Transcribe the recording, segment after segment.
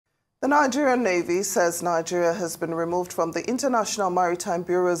The Nigerian Navy says Nigeria has been removed from the International Maritime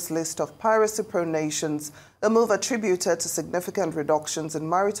Bureau's list of piracy-prone nations, a move attributed to significant reductions in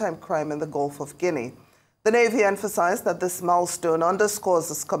maritime crime in the Gulf of Guinea. The Navy emphasized that this milestone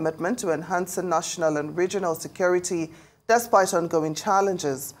underscores its commitment to enhancing national and regional security despite ongoing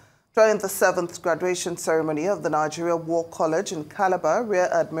challenges. During the 7th graduation ceremony of the Nigeria War College in Calabar, Rear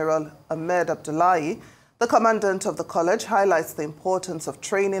Admiral Ahmed Abdullahi, the commandant of the college, highlights the importance of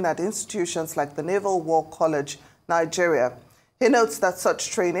training at institutions like the Naval War College, Nigeria. He notes that such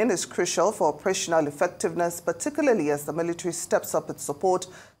training is crucial for operational effectiveness, particularly as the military steps up its support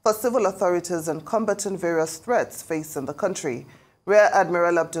for civil authorities in combating various threats facing the country. Rear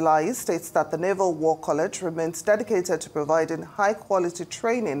Admiral Abdullahi states that the Naval War College remains dedicated to providing high-quality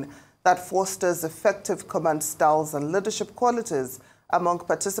training that fosters effective command styles and leadership qualities among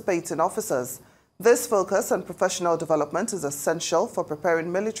participating officers. This focus on professional development is essential for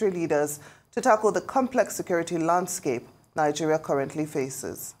preparing military leaders to tackle the complex security landscape Nigeria currently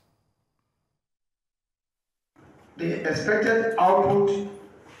faces. The expected output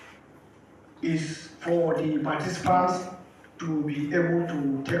is for the participants to be able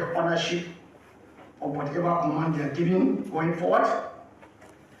to take ownership of whatever command they are giving going forward,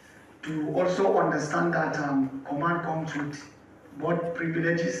 to also understand that command comes with both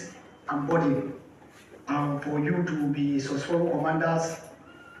privileges and burden. For you to be successful commanders,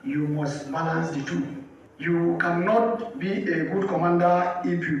 you must balance the two. You cannot be a good commander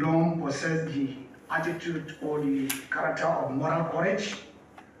if you don't possess the attitude or the character of moral courage,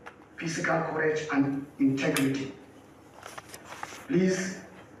 physical courage, and integrity. Please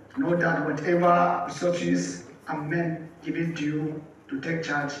know that whatever resources and men given to you to take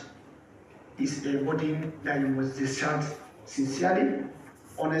charge is a burden that you must discharge sincerely,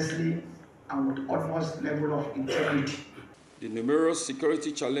 honestly, and with utmost level of integrity. The numerous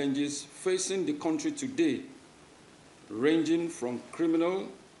security challenges facing the country today, ranging from criminal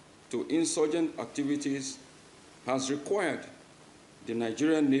to insurgent activities, has required the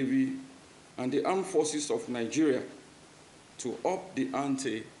Nigerian Navy and the Armed Forces of Nigeria to up the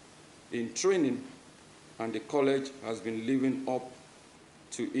ante in training, and the college has been living up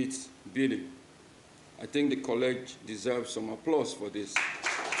to its billing. I think the college deserves some applause for this.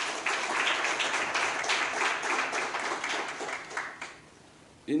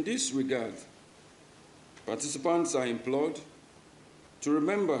 In this regard, participants are implored to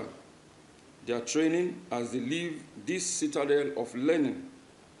remember their training as they leave this citadel of learning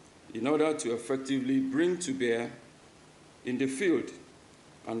in order to effectively bring to bear in the field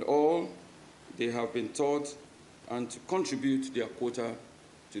and all they have been taught and to contribute their quota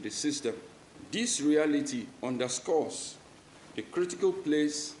to the system. This reality underscores the critical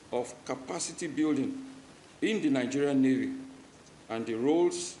place of capacity building in the Nigerian Navy and the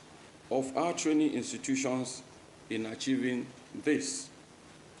roles of our training institutions in achieving this.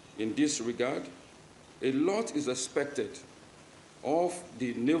 In this regard, a lot is expected of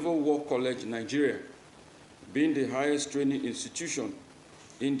the Naval War College, Nigeria, being the highest training institution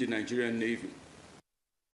in the Nigerian Navy.